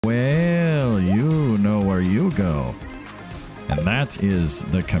Well, you know where you go. And that is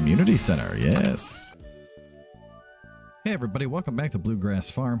the community center, yes. Hey everybody, welcome back to Bluegrass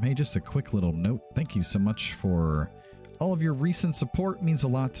Farm. Hey, just a quick little note. Thank you so much for all of your recent support. It means a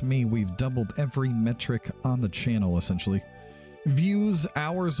lot to me. We've doubled every metric on the channel, essentially. Views,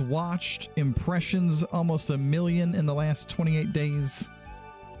 hours watched, impressions, almost 1 million in the last 28 days.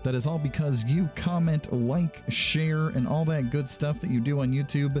 That is all because you comment, like, share, and all that good stuff that you do on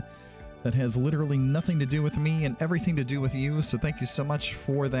YouTube. That has literally nothing to do with me and everything to do with you. So thank you so much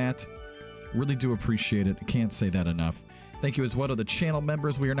for that. Really do appreciate it. I can't say that enough. Thank you as well to the channel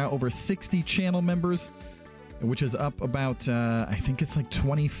members. We are now over 60 channel members, which is up about, I think it's like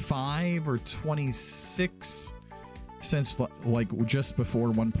 25 or 26 since like just before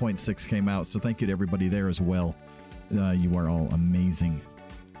 1.6 came out. So thank you to everybody there as well. You are all amazing.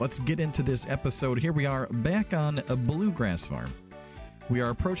 Let's get into this episode. Here we are back on a Bluegrass Farm. We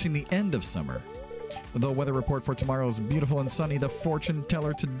are approaching the end of summer. The weather report for tomorrow is beautiful and sunny. The fortune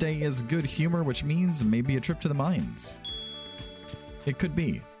teller today is good humor, which means maybe a trip to the mines. It could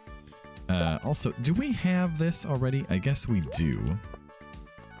be. Also, do we have this already? I guess we do.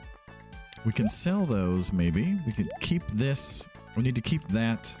 We can sell those, maybe. We can keep this. We need to keep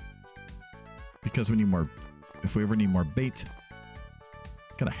that because we need more. If we ever need more bait.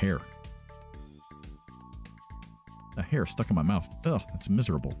 Got a hair. A hair stuck in my mouth. Ugh, that's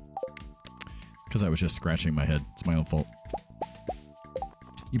miserable. Because I was just scratching my head. It's my own fault.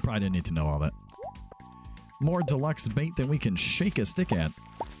 You probably didn't need to know all that. More deluxe bait than we can shake a stick at.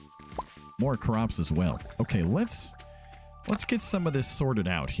 More crops as well. Okay, let's get some of this sorted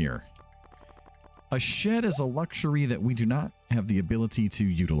out here. A shed is a luxury that we do not have the ability to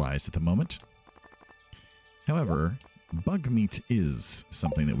utilize at the moment. However, bug meat is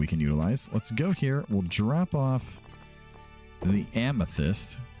something that we can utilize. Let's go here. We'll drop off the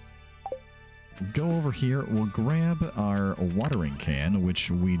amethyst. Go over here. We'll grab our watering can,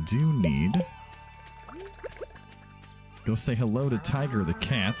 which we do need. Go say hello to Tiger the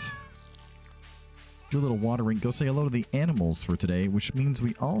cat. Do a little watering. Go say hello to the animals for today, which means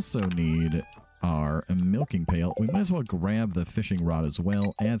we also need our milking pail. We might as well grab the fishing rod as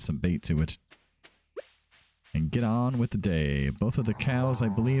well, add some bait to it, and get on with the day. Both of the cows, I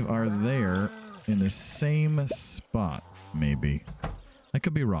believe, are there in the same spot, maybe. I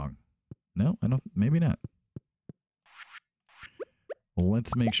could be wrong. No, I don't. Maybe not. Well,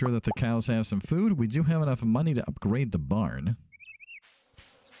 let's make sure that the cows have some food. We do have enough money to upgrade the barn.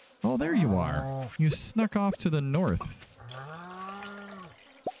 Oh, there you are. You snuck off to the north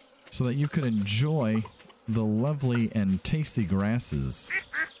so that you could enjoy the lovely and tasty grasses.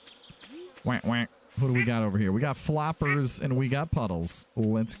 Whack, whack. What do we got over here? We got floppers and we got puddles.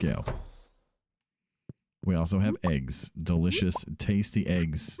 Let's go. We also have eggs. Delicious, tasty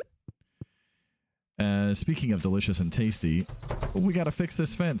eggs. Speaking of delicious and tasty, we gotta fix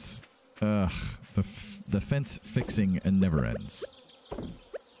this fence. Ugh, the fence fixing never ends.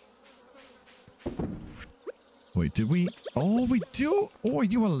 Wait, did we? Oh, we do? Oh, are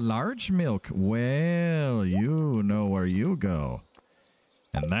you a large milk? Well, you know where you go.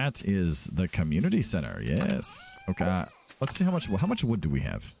 And that is the community center. Yes. Okay. Let's see how much wood do we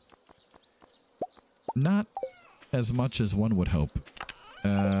have? Not as much as one would hope.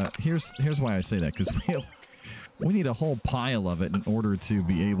 Here's why I say that, because we need a whole pile of it in order to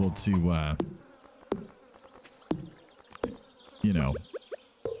be able to you know,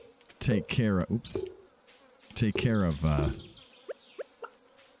 take care of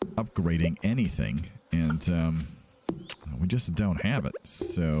upgrading anything, and we just don't have it,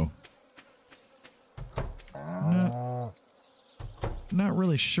 so not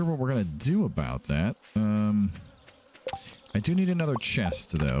really sure what we're gonna do about that. I do need another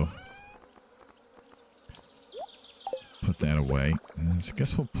chest, though. Put that away. So I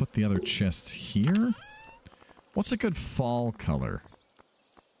guess we'll put the other chests here. What's a good fall color?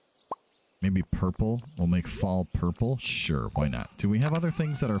 Maybe purple? We'll make fall purple? Sure, why not? Do we have other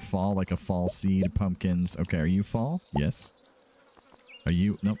things that are fall, like a fall seed, pumpkins? Okay, are you fall? Yes. Are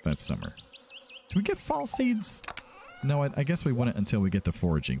you? Nope, that's summer. Do we get fall seeds? No, I guess we want it until we get the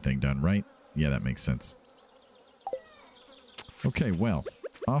foraging thing done, right? Yeah, that makes sense. Okay, well,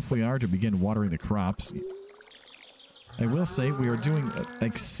 off we are to begin watering the crops. I will say we are doing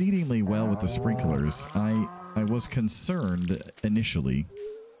exceedingly well with the sprinklers. I was concerned initially.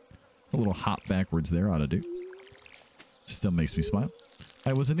 A little hop backwards there ought to do. Still makes me smile.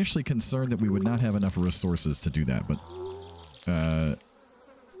 I was initially concerned that we would not have enough resources to do that, but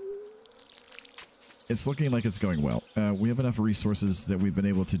it's looking like it's going well. We have enough resources that we've been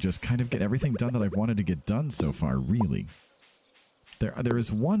able to just kind of get everything done that I've wanted to get done so far, really. There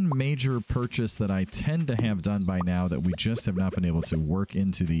is one major purchase that I tend to have done by now that we just have not been able to work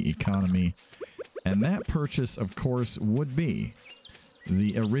into the economy. And that purchase, of course, would be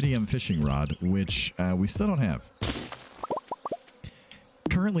the iridium fishing rod, which we still don't have.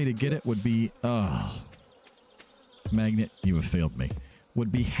 Currently, to get it would be... Magnet, you have failed me.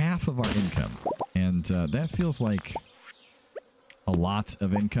 Would be half of our income. And that feels like a lot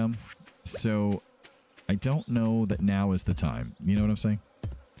of income. So I don't know that now is the time. You know what I'm saying?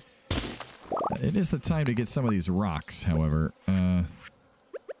 It is the time to get some of these rocks, however. I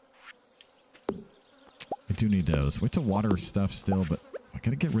do need those. We have to water stuff still, but I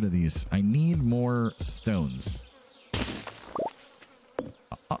gotta get rid of these. I need more stones.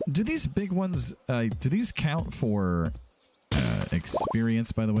 Do these big ones, do these count for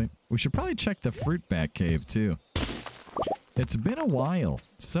experience, by the way? We should probably check the fruit bat cave, too. It's been a while.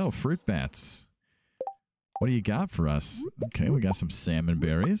 So, fruit bats. What do you got for us? Okay, we got some salmon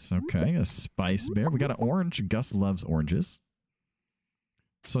berries. Okay, a spice bear. We got an orange. Gus loves oranges.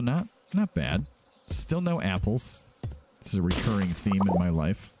 So not bad. Still no apples. This is a recurring theme in my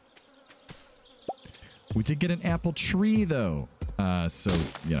life. We did get an apple tree, though. So,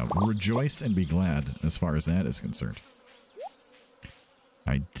 you know, rejoice and be glad as far as that is concerned.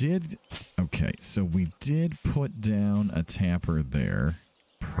 I did... Okay, so we did put down a tapper there.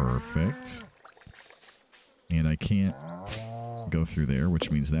 Perfect. And I can't go through there, which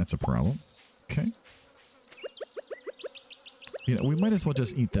means that's a problem. Okay. You know, we might as well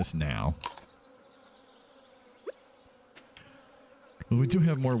just eat this now. But we do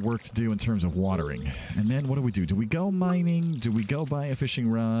have more work to do in terms of watering. And then what do? Do we go mining? Do we go buy a fishing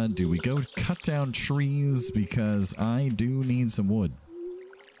rod? Do we go cut down trees? Because I do need some wood.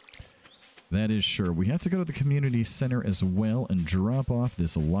 That is sure. We have to go to the community center as well and drop off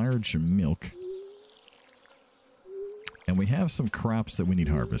this large milk. And we have some crops that we need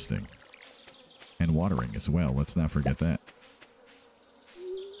harvesting. And watering as well. Let's not forget that.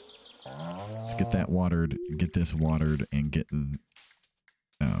 Let's get that watered, get this watered, and get...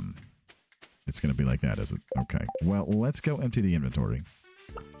 it's going to be like that, is it? Okay. Well, let's go empty the inventory.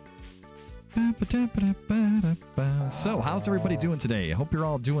 So, how's everybody doing today? I hope you're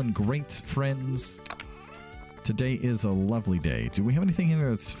all doing great, friends. Today is a lovely day. Do we have anything here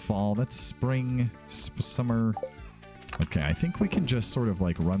that's fall? That's spring, summer. Okay, I think we can just sort of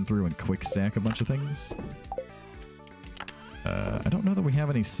like run through and quick stack a bunch of things. I don't know that we have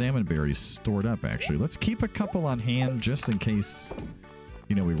any salmon berries stored up, actually. Let's keep a couple on hand just in case,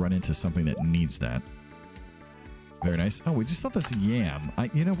 you know, we run into something that needs that. Very nice. Oh, we just thought this yam.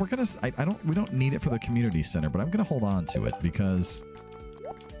 You know, we're gonna. We don't need it for the community center, but I'm gonna hold on to it because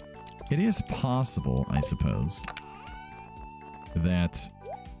it is possible, I suppose, that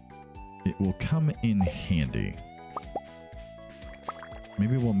it will come in handy.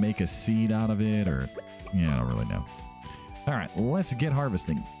 Maybe we'll make a seed out of it, or yeah, I don't really know. All right, let's get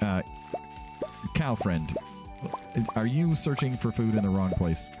harvesting. Cow friend, are you searching for food in the wrong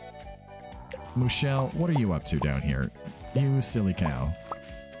place? Michelle, what are you up to down here? You silly cow.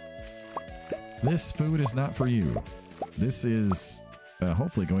 This food is not for you. This is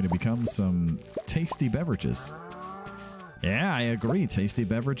hopefully going to become some tasty beverages. Yeah, I agree. Tasty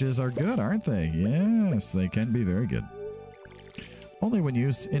beverages are good, aren't they? Yes, they can be very good. Only when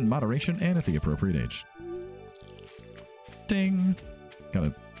used in moderation and at the appropriate age. Ding!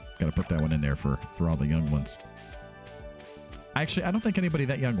 Gotta put that one in there for all the young ones. Actually, I don't think anybody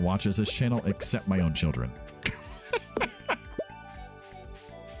that young watches this channel except my own children.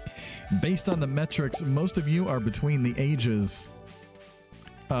 Based on the metrics, most of you are between the ages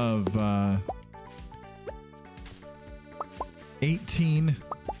of 18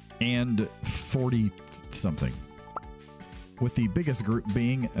 and 40-something. With the biggest group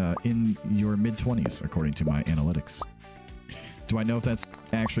being in your mid-20s, according to my analytics. Do I know if that's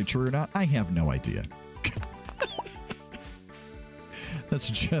actually true or not? I have no idea. That's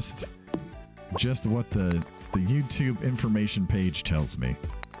just what the YouTube information page tells me.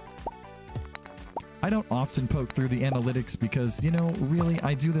 I don't often poke through the analytics because, you know, really,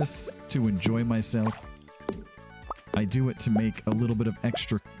 I do this to enjoy myself. I do it to make a little bit of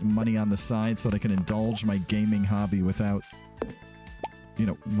extra money on the side so that I can indulge my gaming hobby without, you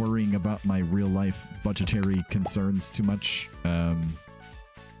know, worrying about my real-life budgetary concerns too much.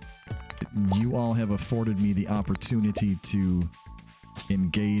 You all have afforded me the opportunity to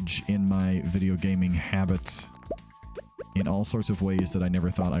engage in my video gaming habits in all sorts of ways that I never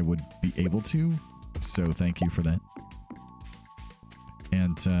thought I would be able to. So thank you for that.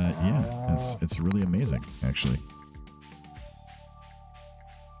 And yeah, it's really amazing, actually.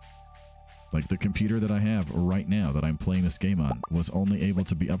 Like the computer that I have right now that I'm playing this game on was only able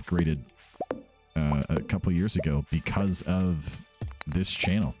to be upgraded a couple years ago because of this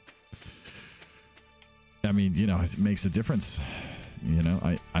channel. I mean, you know, it makes a difference. You know,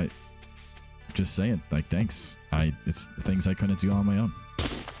 I just saying, like, thanks. It's things I couldn't do on my own.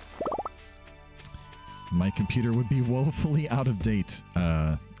 My computer would be woefully out of date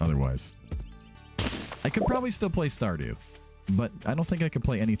otherwise. I could probably still play Stardew, but I don't think I could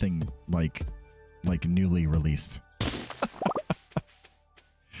play anything like newly released.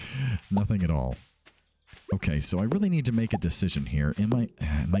 Nothing at all. Okay, so I really need to make a decision here. Am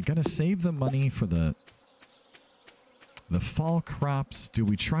I gonna save the money for the fall crops? Do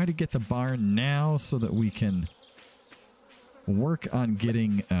we try to get the barn now so that we can work on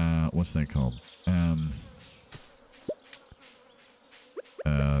getting what's that called?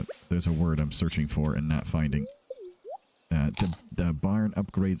 There's a word I'm searching for and not finding. The barn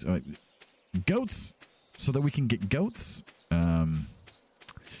upgrades. Goats! So that we can get goats.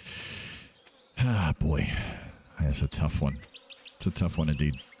 Boy. That's a tough one. It's a tough one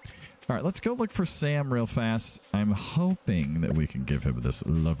indeed. Alright, let's go look for Sam real fast. I'm hoping that we can give him this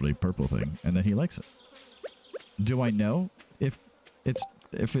lovely purple thing and that he likes it. Do I know if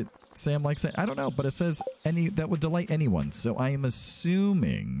Sam likes that? I don't know, but it says that would delight anyone. So I am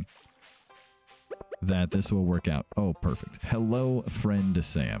assuming that this will work out. Oh, perfect. Hello, friend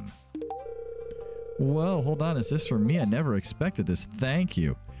Sam. Whoa, hold on. Is this for me? I never expected this. Thank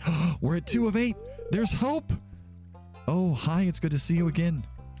you. We're at 2 of 8. There's hope. Oh, hi. It's good to see you again.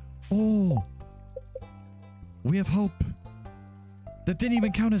 Oh, we have hope. That didn't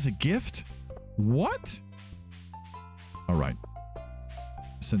even count as a gift? What? All right.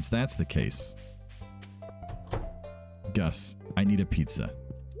 Since that's the case, Gus, I need a pizza.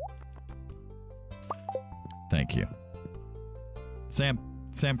 Thank you. Sam,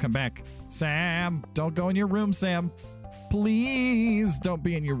 come back. Sam, don't go in your room, Sam. Please don't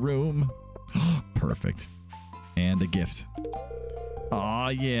be in your room. Perfect. And a gift. Oh,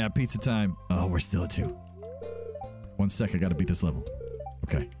 yeah, pizza time. Oh, we're still at 2. 1 sec, I gotta beat this level.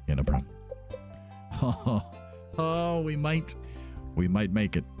 Okay, yeah, no problem. Oh, we might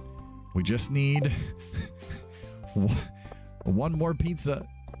make it. We just need one more pizza.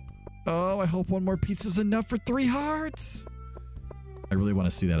 Oh, I hope one more pizza is enough for 3 hearts. I really want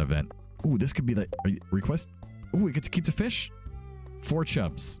to see that event. Ooh, this could be the request. Ooh, we get to keep the fish. 4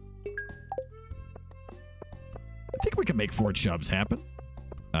 chubs. I think we can make 4 chubs happen.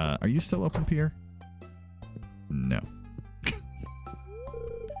 Are you still open, Pierre? No.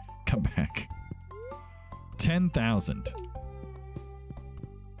 Come back. 10,000.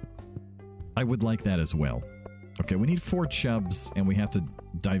 I would like that as well. Okay, we need 4 chubs, and we have to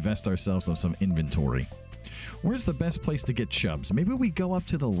divest ourselves of some inventory. Where's the best place to get chubs? Maybe we go up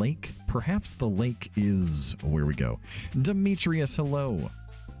to the lake? Perhaps the lake is where we go. Demetrius, hello.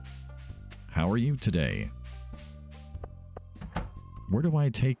 How are you today? Where do I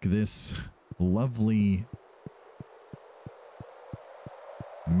take this lovely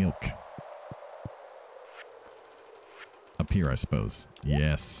milk? Up here, I suppose.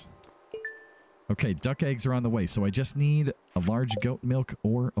 Yes. Okay, duck eggs are on the way, so I just need a large goat milk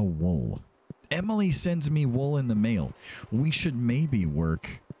or a wool. Emily sends me wool in the mail. We should maybe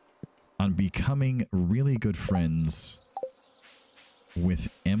work on becoming really good friends with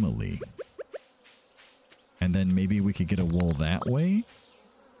Emily. And then maybe we could get a wool that way.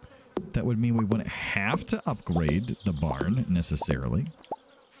 That would mean we wouldn't have to upgrade the barn necessarily.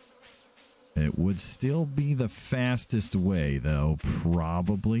 It would still be the fastest way, though,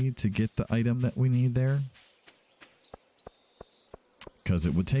 probably, to get the item that we need there. Because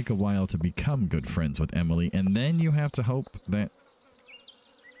it would take a while to become good friends with Emily, and then you have to hope that,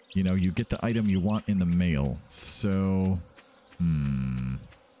 you know, you get the item you want in the mail. So,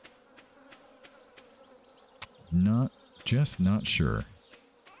 not sure.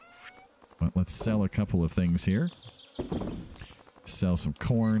 But let's sell a couple of things here. Sell some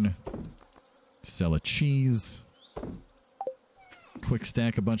corn. Sell a cheese. Quick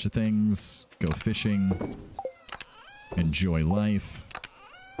stack a bunch of things. Go fishing. Enjoy life.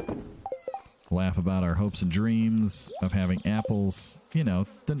 Laugh about our hopes and dreams of having apples. You know,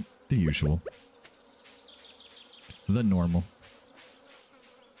 the usual. The normal.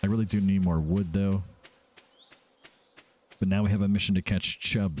 I really do need more wood, though. But now we have a mission to catch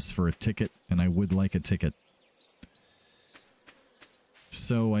chubs for a ticket, and I would like a ticket.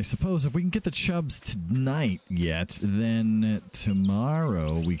 So I suppose if we can get the chubs tonight yet, then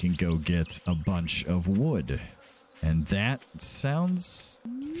tomorrow we can go get a bunch of wood. And that sounds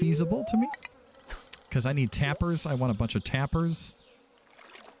feasible to me. Because I need tappers. I want a bunch of tappers.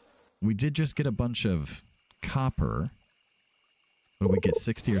 we did just get a bunch of copper. What did we get,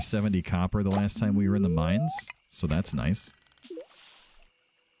 60 or 70 copper the last time we were in the mines? So that's nice.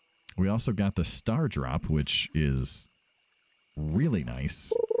 We also got the star drop, which is really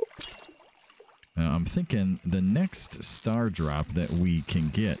nice. I'm thinking the next star drop that we can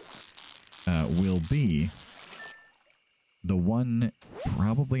get will be the one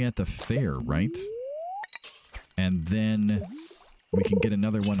probably at the fair, right? And then we can get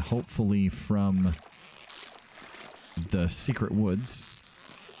another one hopefully from the secret woods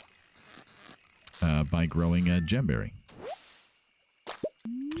by growing a gemberry.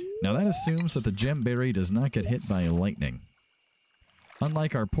 Now that assumes that the gemberry does not get hit by lightning.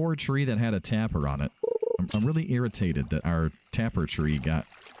 Unlike our poor tree that had a tapper on it. I'm really irritated that our tapper tree got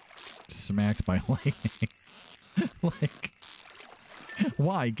smacked by lightning. Like,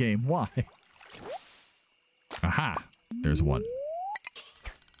 why, game? Why? Aha! There's one.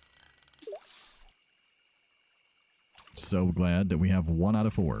 So glad that we have 1 out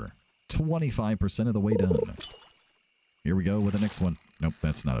of 4. 25% of the way done. Here we go with the next one. Nope,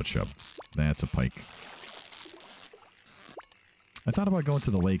 that's not a chub. That's a pike. I thought about going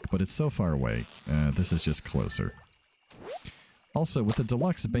to the lake, but it's so far away. This is just closer. Also, with the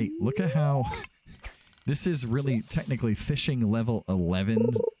deluxe bait, look at how... This is really technically fishing level 11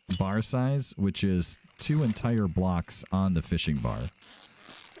 bar size, which is 2 entire blocks on the fishing bar.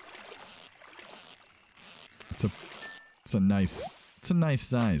 It's a nice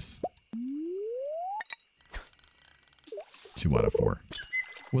size. 2 out of 4.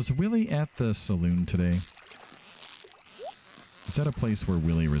 Was Willie at the saloon today? Is that a place where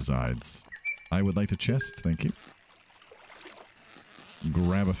Willie resides? I would like the chest, thank you.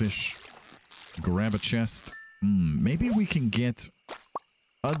 Grab a fish. Grab a chest. Maybe we can get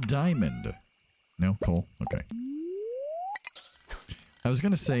a diamond. No? Coal? Okay. I was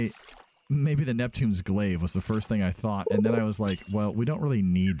going to say, maybe the Neptune's glaive was the first thing I thought, and then I was like, well, we don't really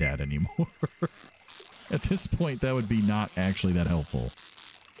need that anymore. At this point, that would be not actually that helpful.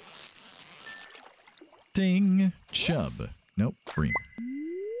 Ding! Chub. Nope, green.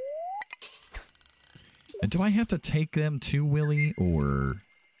 And do I have to take them to Willie, or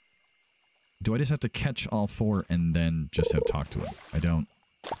do I just have to catch all 4 and then just have talked to him?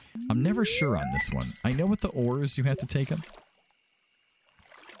 I'm never sure on this one. I know with the ores you have to take them.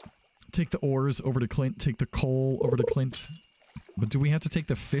 Take the ores over to Clint, take the coal over to Clint. But do we have to take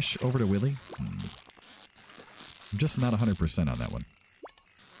the fish over to Willie? I'm just not 100% on that one.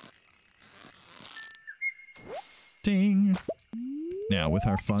 Ding! Now, with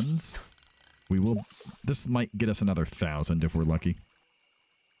our funds, we will... This might get us another 1,000 if we're lucky.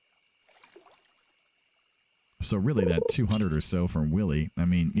 So really, that 200 or so from Willie, I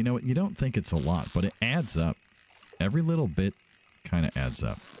mean, you know what? You don't think it's a lot, but it adds up. Every little bit kind of adds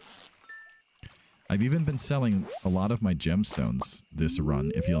up. I've even been selling a lot of my gemstones this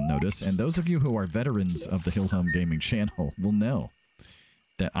run, if you'll notice, and those of you who are veterans of the Hill Home Gaming channel will know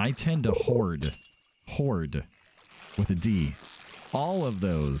that I tend to hoard with a D, all of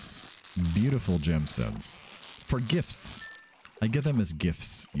those beautiful gemstones for gifts. I get them as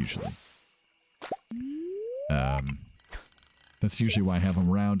gifts, usually. That's usually why I have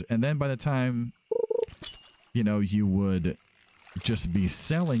them around. And then by the time, you know, you would just be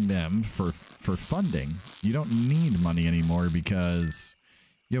selling them for funding, you don't need money anymore because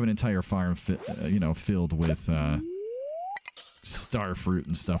you have an entire farm, filled with star fruit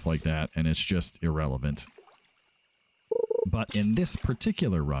and stuff like that, and it's just irrelevant. But in this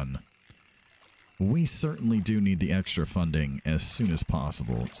particular run, we certainly do need the extra funding as soon as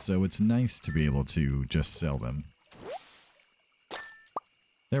possible, so it's nice to be able to just sell them.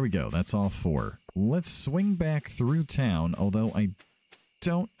 There we go, that's all 4. Let's swing back through town, although I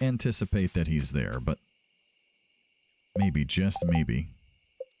don't anticipate that he's there, but maybe, just maybe.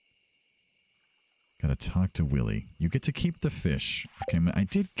 Gotta talk to Willie. You get to keep the fish. Okay, I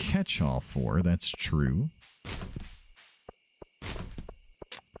did catch all 4, that's true.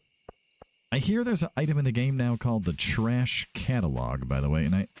 I hear there's an item in the game now called the Trash Catalog, by the way,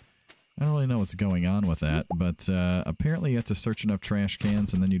 and I don't really know what's going on with that, but apparently you have to search enough trash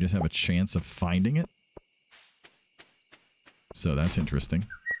cans and then you just have a chance of finding it. So that's interesting.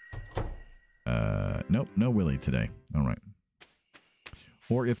 Nope, no Willie today. Alright.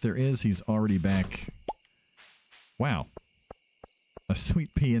 Or if there is, he's already back. Wow. A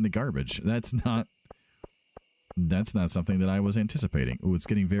sweet pea in the garbage. That's not something that I was anticipating. Ooh, it's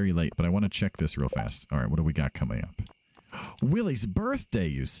getting very late, but I want to check this real fast. Alright, what do we got coming up? Willie's birthday,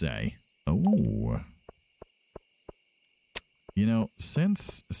 you say? Oh. You know,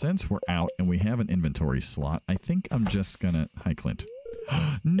 since we're out and we have an inventory slot, I think I'm just gonna... Hi, Clint.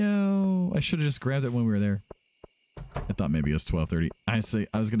 No, I should have just grabbed it when we were there. I thought maybe it was 12:30. I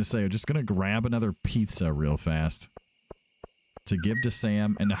was going to say, I'm just going to grab another pizza real fast to give to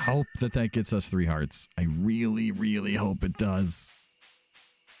Sam and hope that that gets us 3 hearts. I really, really hope it does.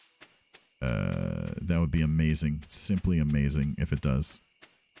 That would be amazing. Simply amazing if it does.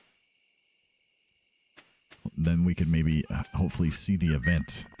 Then we could maybe hopefully see the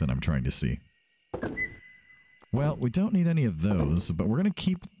event that I'm trying to see. Well, we don't need any of those, but we're gonna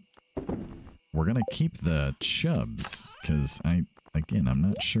keep the chubs because I'm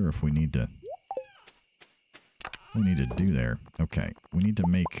not sure if we need to do there. Okay, we need to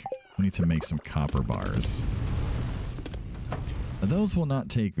make some copper bars. Those will not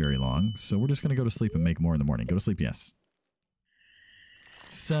take very long, so we're just gonna go to sleep and make more in the morning. Go to sleep, yes.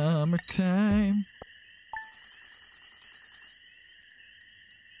 Summertime.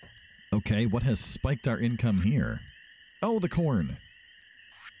 Okay, what has spiked our income here? Oh, the corn.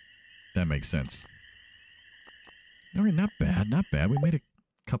 That makes sense. All right, not bad, not bad. We made a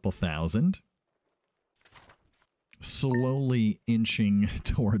couple thousand. Slowly inching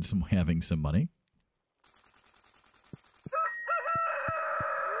towards having some money.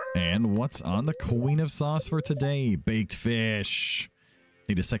 And what's on the queen of sauce for today? Baked fish.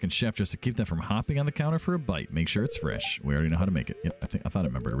 Need a second chef just to keep that from hopping on the counter for a bite. Make sure it's fresh. We already know how to make it. Yep, I thought I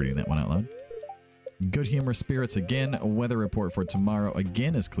remembered reading that one out loud. Good humor spirits again. A weather report for tomorrow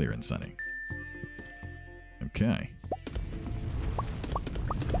again is clear and sunny. Okay.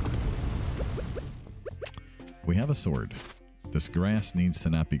 We have a sword. This grass needs to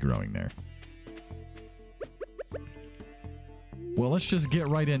not be growing there. Well, let's just get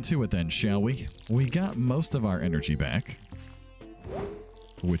right into it then, shall we? We got most of our energy back,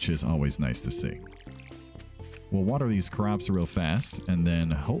 which is always nice to see. We'll water these crops real fast, and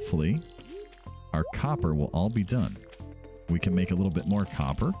then hopefully our copper will all be done. We can make a little bit more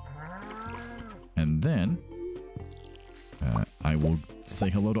copper, and then I will say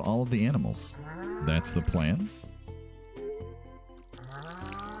hello to all of the animals. That's the plan.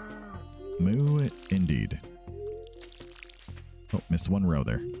 Moo indeed. Oh, missed one row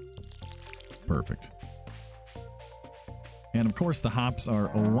there. Perfect. And of course the hops are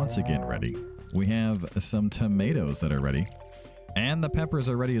once again ready. We have some tomatoes that are ready. And the peppers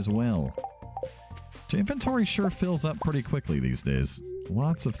are ready as well. The inventory sure fills up pretty quickly these days.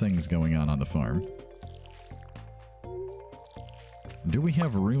 Lots of things going on the farm. Do we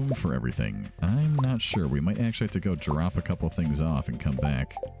have room for everything? I'm not sure. We might actually have to go drop a couple things off and come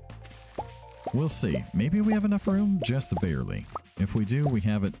back. We'll see. Maybe we have enough room, just barely. If we do, we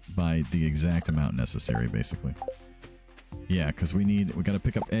have it by the exact amount necessary, basically. Yeah, because we got to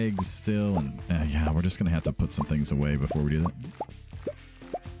pick up eggs still, and yeah, we're just going to have to put some things away before we do that.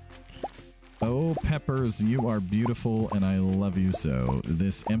 Oh, Peppers, you are beautiful, and I love you so.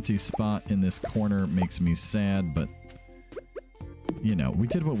 This empty spot in this corner makes me sad, but, you know, we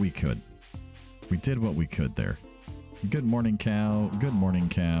did what we could. We did what we could there. Good morning, cow. Good morning,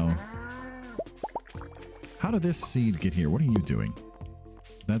 cow. How did this seed get here? What are you doing?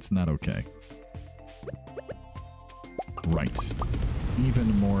 That's not okay. Right. Even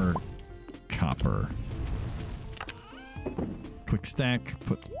more copper. Quick stack.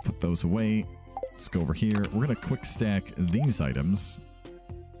 Put those away. Let's go over here. We're going to quick stack these items.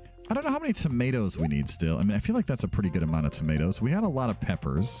 I don't know how many tomatoes we need still. I mean, I feel like that's a pretty good amount of tomatoes. We had a lot of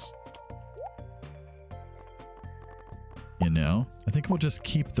peppers. You know? I think we'll just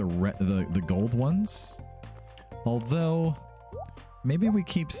keep the gold ones. Although, maybe we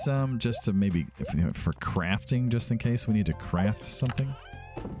keep some just to maybe, for crafting, just in case we need to craft something.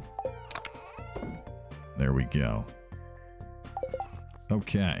 There we go.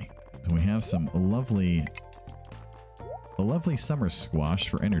 Okay. We have some a lovely summer squash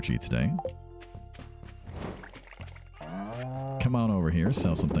for energy today. Come on over here,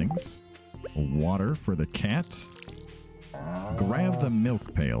 sell some things. Water for the cat. Grab the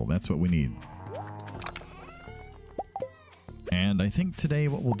milk pail. That's what we need. And I think today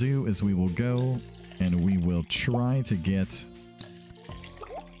what we'll do is we will go and we will try to get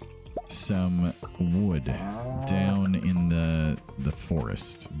some wood down in the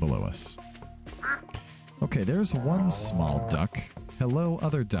forest below us. Okay, there's one small duck. Hello,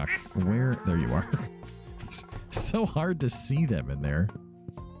 other duck. Where? There you are. It's so hard to see them in there.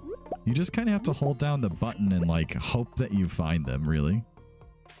 You just kind of have to hold down the button and, like, hope that you find them, really.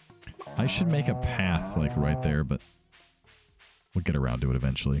 I should make a path, like, right there, but we'll get around to it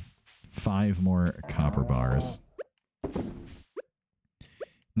eventually. 5 more copper bars.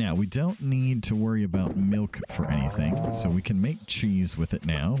 Now, we don't need to worry about milk for anything, so we can make cheese with it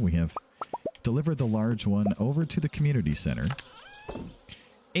now. We have delivered the large one over to the community center.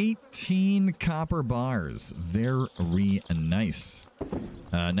 18 copper bars. Very nice.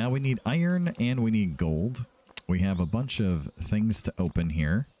 Now we need iron and we need gold. We have a bunch of things to open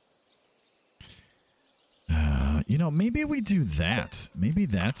here. You know, maybe we do that. Maybe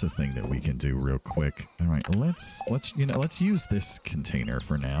that's a thing that we can do real quick. All right, let's use this container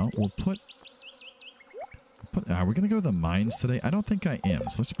for now. We'll put are we gonna go to the mines today? I don't think I am.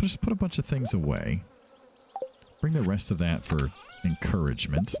 So let's just put a bunch of things away. Bring the rest of that for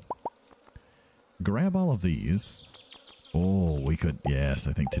encouragement. Grab all of these. Oh, we could. Yes,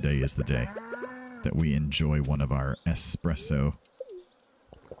 I think today is the day that we enjoy one of our espresso.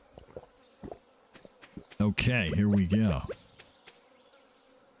 Okay, here we go.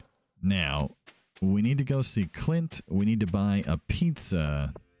 Now, we need to go see Clint. We need to buy a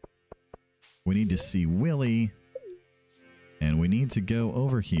pizza. We need to see Willie. And we need to go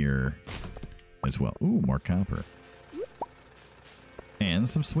over here as well. Ooh, more copper. And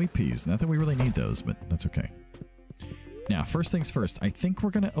some sweet peas. Not that we really need those, but that's okay. Now, first things first. I think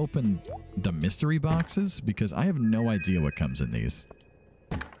we're going to open the mystery boxes because I have no idea what comes in these.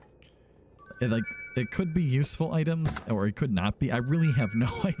 It could be useful items, or it could not be. I really have no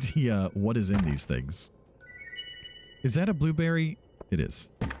idea what is in these things. Is that a blueberry? It is.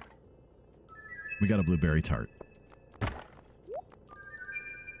 We got a blueberry tart.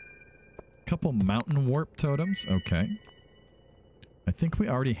 Couple mountain warp totems. Okay. I think we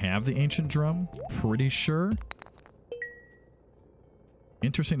already have the ancient drum. Pretty sure.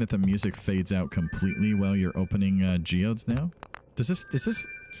 Interesting that the music fades out completely while you're opening geodes now. Does this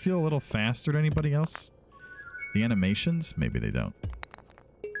feel a little faster to anybody else? The animations? Maybe they don't.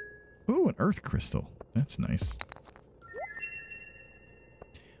 Ooh, an earth crystal. That's nice.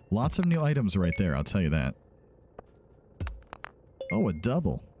 Lots of new items right there, I'll tell you that. Oh, a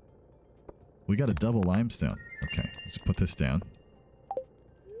double. We got a double limestone. Okay, let's put this down.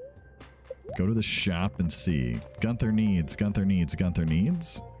 Go to the shop and see. Gunther needs, Gunther needs, Gunther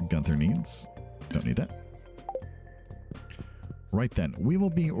needs, Gunther needs. Don't need that. Right then, we will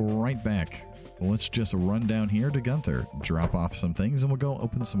be right back. Let's just run down here to Gunther, drop off some things, and we'll go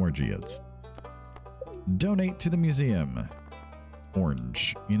open some more geodes. Donate to the museum.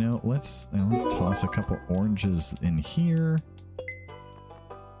 Orange. You know, let's toss a couple oranges in here.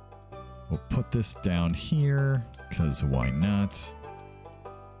 We'll put this down here, because why not?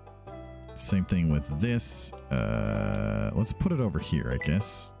 Same thing with this. Let's put it over here, I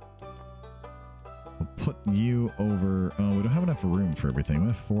guess. We'll put you over... Oh, we don't have enough room for everything. We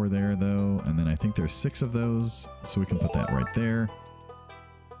have 4 there, though. And then I think there's 6 of those. So we can put that right there.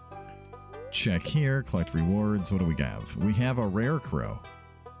 Check here. Collect rewards. What do we have? We have a rare crow.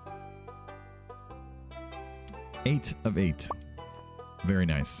 8 of 8. Very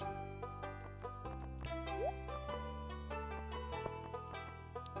nice.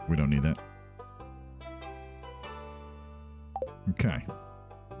 We don't need that. Okay.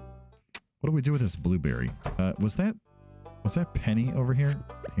 What do we do with this blueberry? Was that Penny over here?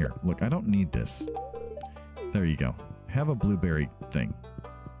 Here, look, I don't need this. There you go. Have a blueberry thing.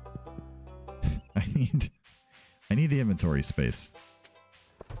 I need the inventory space.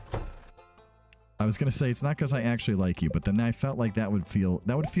 I was gonna say it's not because I actually like you, but then I felt like that would feel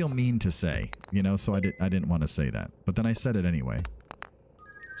mean to say, you know, so I didn't want to say that. But then I said it anyway.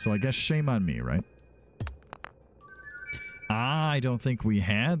 So I guess shame on me, right? I don't think we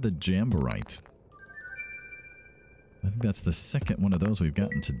had the Jamborite. I think that's the second one of those we've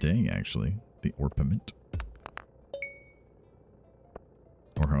gotten today, actually. The Orpiment.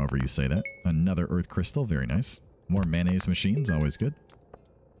 Or however you say that. Another Earth Crystal, very nice. More mayonnaise machines, always good.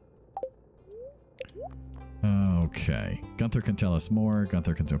 Okay. Gunther can tell us more.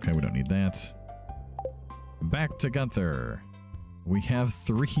 Gunther can... Okay, we don't need that. Back to Gunther. We have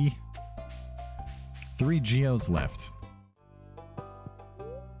three geodes left.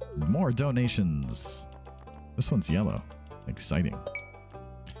 More donations. This one's yellow. Exciting.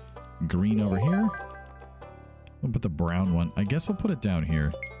 Green over here. We'll put the brown one. I guess we'll put it down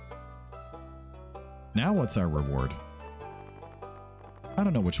here. Now what's our reward? I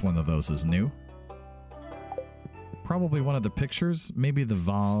don't know which one of those is new. Probably one of the pictures. Maybe the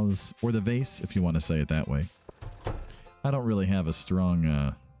vase or the vase, if you want to say it that way. I don't really have a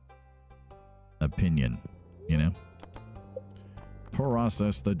strong opinion, you know?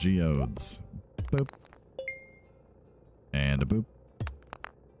 Process the geodes. Boop. And a boop.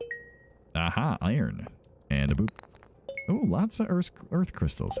 Aha, iron. And a boop. Oh, lots of earth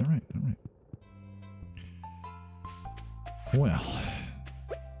crystals. All right, all right. Well,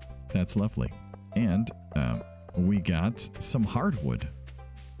 that's lovely. And we got some hardwood,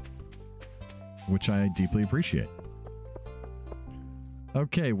 which I deeply appreciate.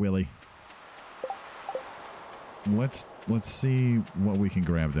 Okay, Willie. Let's see what we can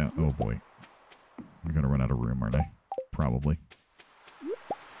grab down. Oh boy. I'm gonna run out of room, aren't I? Probably.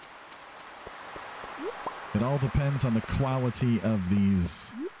 It all depends on the quality of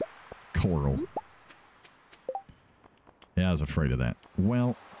these coral. Yeah, I was afraid of that.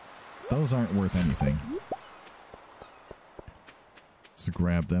 Well, those aren't worth anything. Let's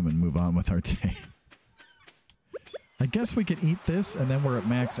grab them and move on with our day. I guess we could eat this and then we're at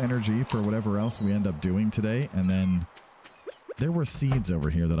max energy for whatever else we end up doing today. And then there were seeds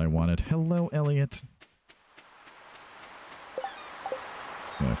over here that I wanted. Hello, Elliot.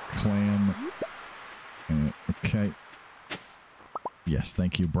 Clam. Okay. Yes,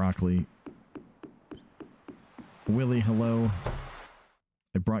 thank you, broccoli. Willie, hello.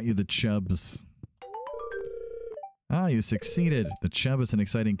 I brought you the chubs. Ah, you succeeded. The chub is an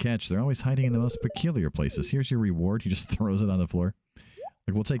exciting catch. They're always hiding in the most peculiar places. Here's your reward. He just throws it on the floor.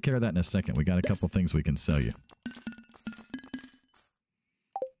 Like, we'll take care of that in a second. We got a couple things we can sell you.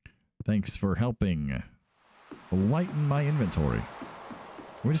 Thanks for helping lighten my inventory.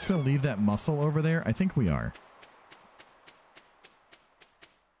 We're just going to leave that mussel over there? I think we are.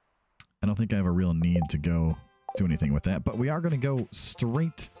 I don't think I have a real need to go do anything with that, but we are going to go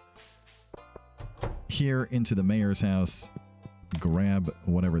straight here into the mayor's house, grab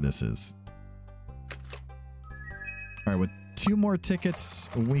whatever this is. All right, with 2 more tickets,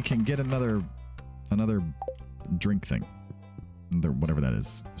 we can get another drink thing. Whatever that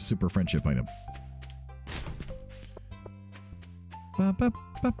is. Super friendship item. Ba, ba,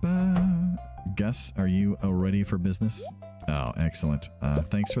 ba, ba. Gus, are you ready for business? Oh, excellent.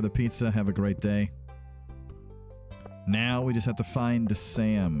 Thanks for the pizza. Have a great day. Now we just have to find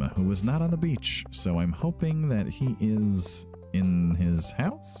Sam, who was not on the beach. So I'm hoping that he is in his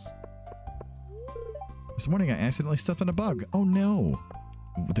house. This morning I accidentally stepped on a bug. Oh no.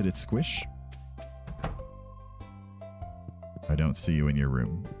 Did it squish? I don't see you in your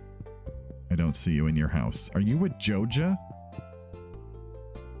room. I don't see you in your house. Are you with Joja?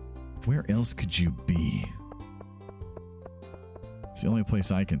 Where else could you be? It's the only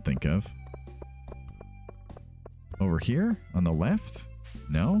place I can think of. Over here? On the left?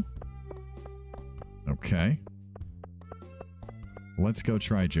 No? Okay. Let's go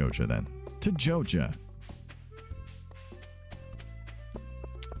try Joja then. To Joja.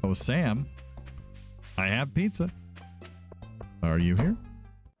 Oh, Sam. I have pizza. Are you here?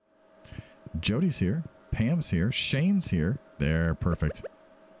 Jody's here. Pam's here. Shane's here. They're perfect.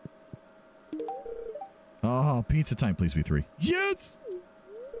 Oh, pizza time, please be 3. Yes!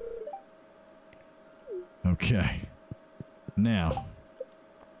 Okay. Now,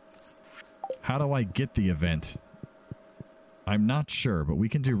 how do I get the event? I'm not sure, but we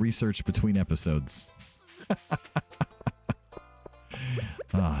can do research between episodes.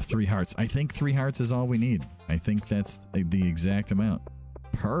 3 hearts. I think 3 hearts is all we need. I think that's the exact amount.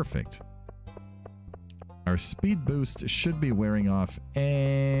 Perfect. Our speed boost should be wearing off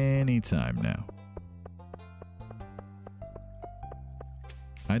any time now.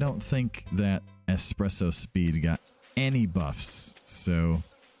 I don't think that espresso speed got any buffs, so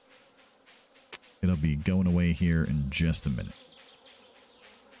it'll be going away here in just a minute.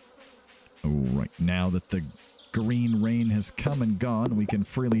 Alright, now that the green rain has come and gone, we can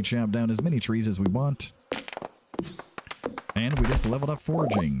freely chop down as many trees as we want. And we just leveled up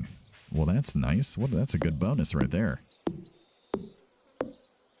foraging. Well, that's nice. That's a good bonus right there. You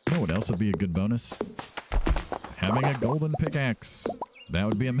know what else would be a good bonus? Having a golden pickaxe. That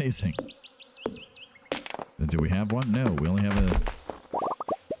would be amazing. Do we have one? No, we only have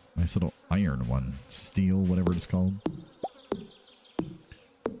a nice little iron one. Steel, whatever it's called.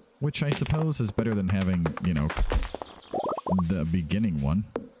 Which I suppose is better than having, you know, the beginning one.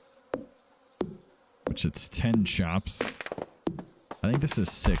 Which it's 10 chops. I think this is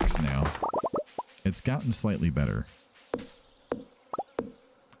 6 now. It's gotten slightly better.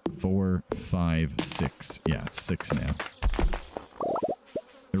 4, 5, 6. Yeah, it's 6 now.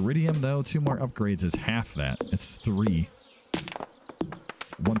 Iridium, though, 2 more upgrades is half that. It's 3.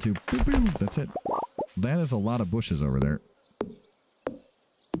 It's 1, 2, boop, boop. That's it. That is a lot of bushes over there.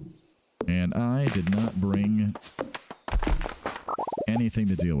 And I did not bring anything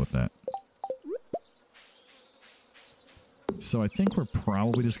to deal with that. So I think we're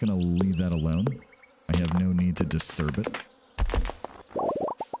probably just going to leave that alone. I have no need to disturb it.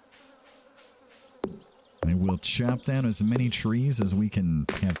 I will chop down as many trees as we can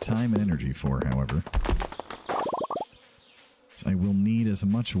have time and energy for, however. So I will need as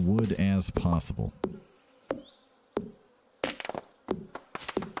much wood as possible.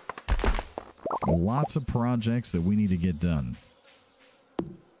 Lots of projects that we need to get done.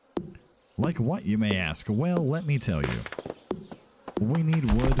 Like what, you may ask? Well, let me tell you. We need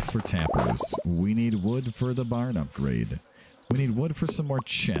wood for tappers. We need wood for the barn upgrade. We need wood for some more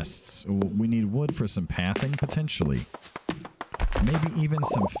chests. We need wood for some pathing, potentially. Maybe even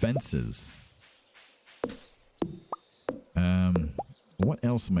some fences. What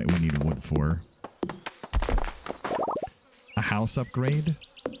else might we need wood for? A house upgrade?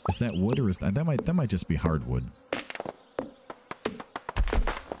 Is that wood or is that might just be hardwood?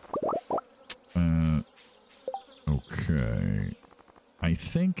 Okay. I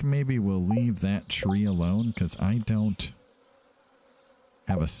think maybe we'll leave that tree alone because I don't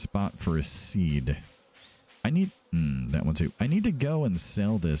have a spot for a seed. I need that one too. I need to go and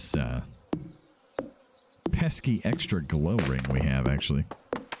sell this pesky extra glow ring we have, actually.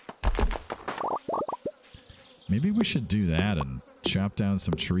 Maybe we should do that and chop down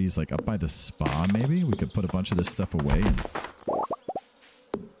some trees like up by the spa, maybe? We could put a bunch of this stuff away and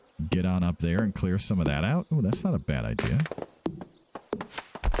get on up there and clear some of that out. Oh, that's not a bad idea.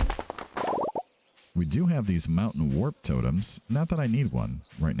 We do have these mountain warp totems. Not that I need one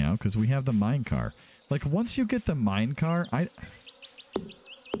right now because we have the mine car. Like, once you get the mine car, I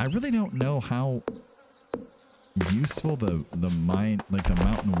really don't know how useful the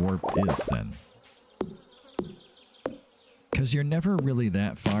mountain warp is then. Because you're never really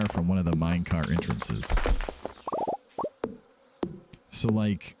that far from one of the mine car entrances. So,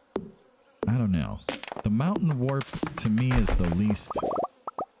 like, I don't know. The mountain warp, to me, is the least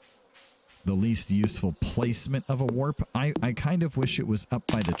useful placement of a warp. I kind of wish it was up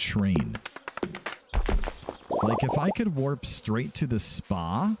by the train. Like, if I could warp straight to the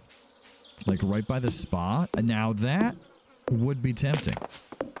spa, like right by the spa, now that would be tempting.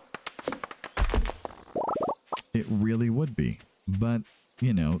 It really would be. But,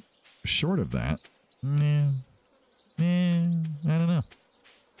 you know, short of that, I don't know.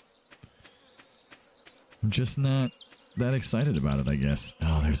 I'm just not that excited about it, I guess.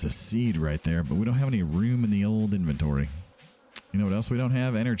 Oh, there's a seed right there, but we don't have any room in the old inventory. You know what else we don't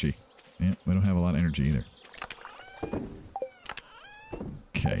have? Energy. Yeah, we don't have a lot of energy either.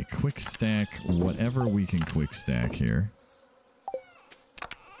 Okay, quick stack whatever we can quick stack here.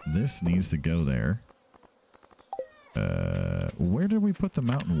 This needs to go there. Where did we put the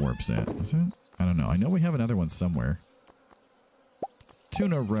mountain warps at? Is it? I don't know. I know we have another one somewhere.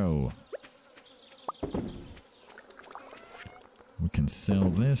 Tuna row. We can sell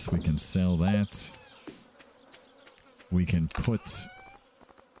this. We can sell that. We can put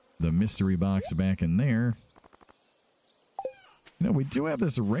the mystery box back in there. You know, we do have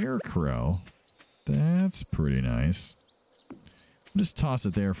this rare crow. That's pretty nice. I'll just toss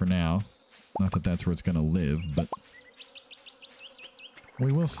it there for now. Not that that's where it's going to live, but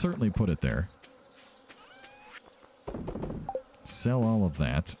we will certainly put it there. Sell all of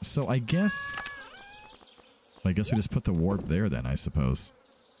that. So I guess we just put the warp there then, I suppose.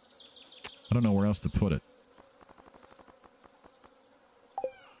 I don't know where else to put it.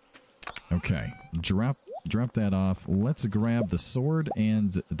 Okay, drop that off. Let's grab the sword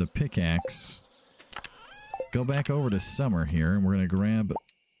and the pickaxe. Go back over to Summer here, and we're going to grab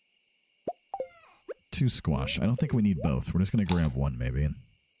 2 squash. I don't think we need both. We're just going to grab one, maybe.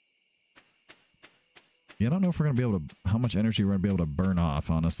 Yeah, I don't know if we're going to be able to... how much energy we're going to be able to burn off,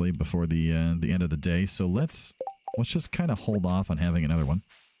 honestly, before the end of the day. So let's just kind of hold off on having another one.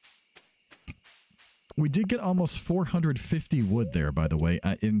 We did get almost 450 wood there, by the way,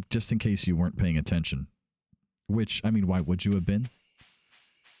 just in case you weren't paying attention. Which, I mean, why would you have been?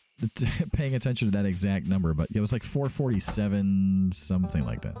 Paying attention to that exact number, but it was like 447, something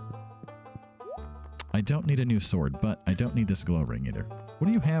like that. I don't need a new sword, but I don't need this glow ring either. What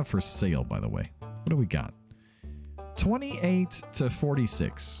do you have for sale, by the way? What do we got? 28 to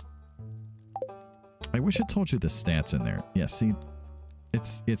 46. I wish it told you the stats in there. Yeah, see,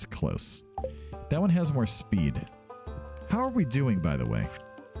 it's close. That one has more speed. How are we doing, by the way?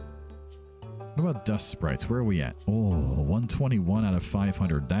 What about dust sprites? Where are we at? Oh, 121 out of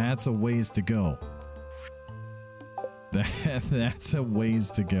 500. That's a ways to go. That's a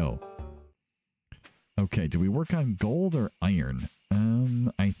ways to go. Okay, do we work on gold or iron?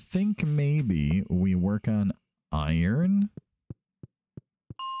 I think maybe we work on iron.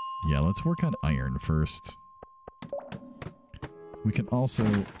 Yeah, let's work on iron first. We can also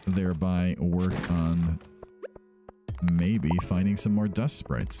thereby work on maybe finding some more dust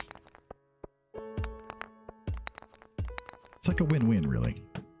sprites. It's like a win-win, really.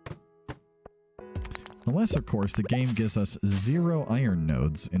 Unless, of course, the game gives us 0 iron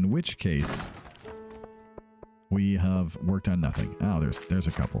nodes, in which case we have worked on nothing. Oh, there's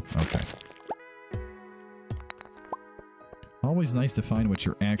a couple. Okay. always nice to find what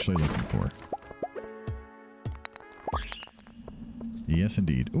you're actually looking for. Yes,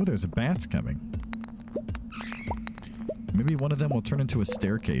 indeed. Oh, there's bats coming. Maybe one of them will turn into a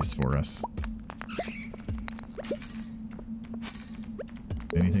staircase for us.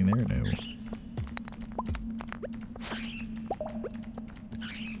 Anything there? No.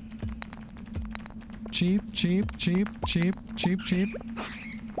 Cheap, cheap, cheap, cheap, cheap, cheap.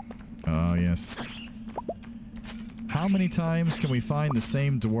 Oh, yes. How many times can we find the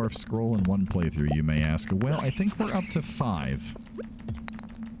same dwarf scroll in one playthrough, you may ask? Well, I think we're up to 5.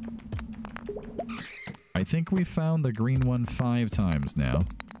 I think we found the green one 5 times now.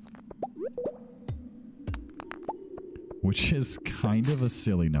 Which is kind of a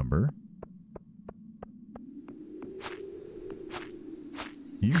silly number.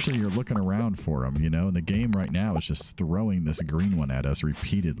 Usually you're looking around for them, you know, and the game right now is just throwing this green one at us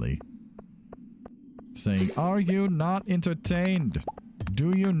repeatedly. Saying, are you not entertained?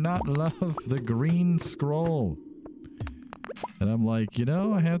 Do you not love the green scroll? And I'm like, you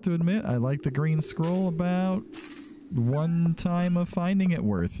know, I have to admit, I like the green scroll about 1 time of finding it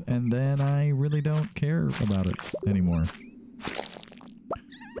worth, and then I really don't care about it anymore.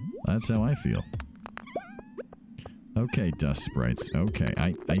 That's how I feel. Okay, dust sprites. Okay,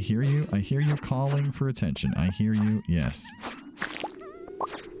 I hear you. I hear you calling for attention. I hear you. Yes.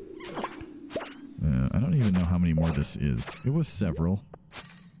 I don't even know how many more this is. It was several.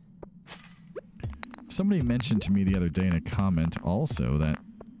 Somebody mentioned to me the other day in a comment also that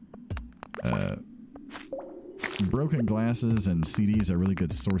broken glasses and CDs are really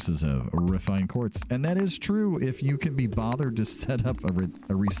good sources of refined quartz. And that is true if you can be bothered to set up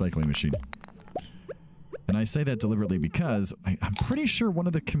a recycling machine. And I say that deliberately because I'm pretty sure one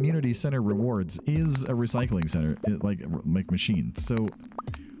of the community center rewards is a recycling center, like machine. So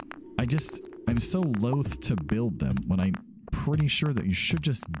I'm so loath to build them when I'm pretty sure that you should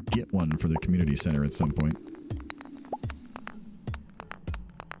just get one for the community center at some point.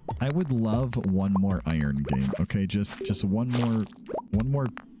 I would love one more iron game. Okay, just one more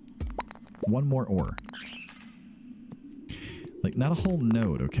ore. Like, not a whole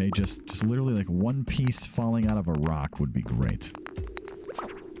node, okay? Just literally like one piece falling out of a rock would be great.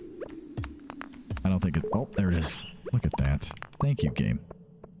 I don't think it... Oh, there it is. Look at that. Thank you, game.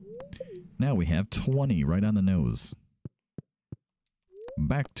 Now we have 20 right on the nose.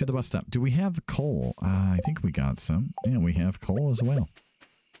 Back to the bus stop. Do we have coal? I think we got some. Yeah, we have coal as well.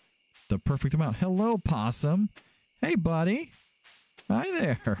 The perfect amount. Hello, possum. Hey, buddy. Hi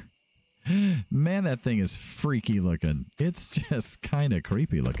there. Man, that thing is freaky looking. It's just kind of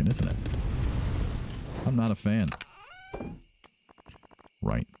creepy looking, isn't it? I'm not a fan.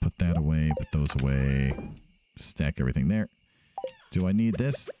 Right, put that away, put those away. Stack everything there. Do I need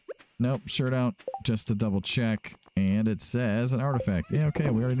this? Nope, sure don't. Just to double check. And it says an artifact. Yeah,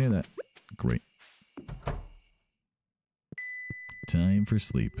 okay, we already knew that. Great. Time for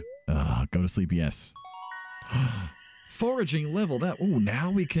sleep. Go to sleep, yes. Foraging level that. Oh,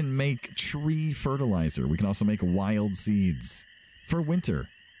 now we can make tree fertilizer. We can also make wild seeds for winter.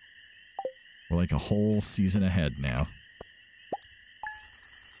 We're like a whole season ahead now.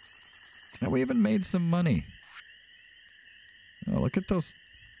 And we even made some money. Oh, look at those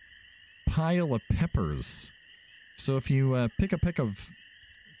pile of peppers. So if you pick a peck of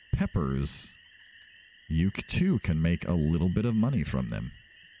peppers, you too can make a little bit of money from them.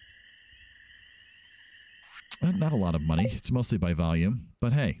 Not a lot of money. It's mostly by volume.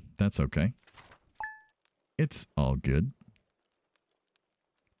 But hey, that's okay. It's all good.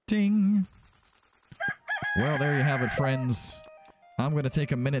 Ding! Well, there you have it, friends. I'm going to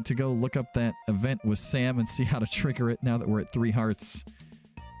take a minute to go look up that event with Sam and see how to trigger it now that we're at 3 hearts.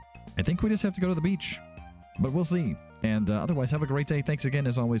 I think we just have to go to the beach. But we'll see. And otherwise, have a great day. Thanks again,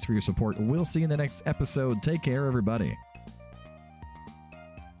 as always, for your support. We'll see you in the next episode. Take care, everybody.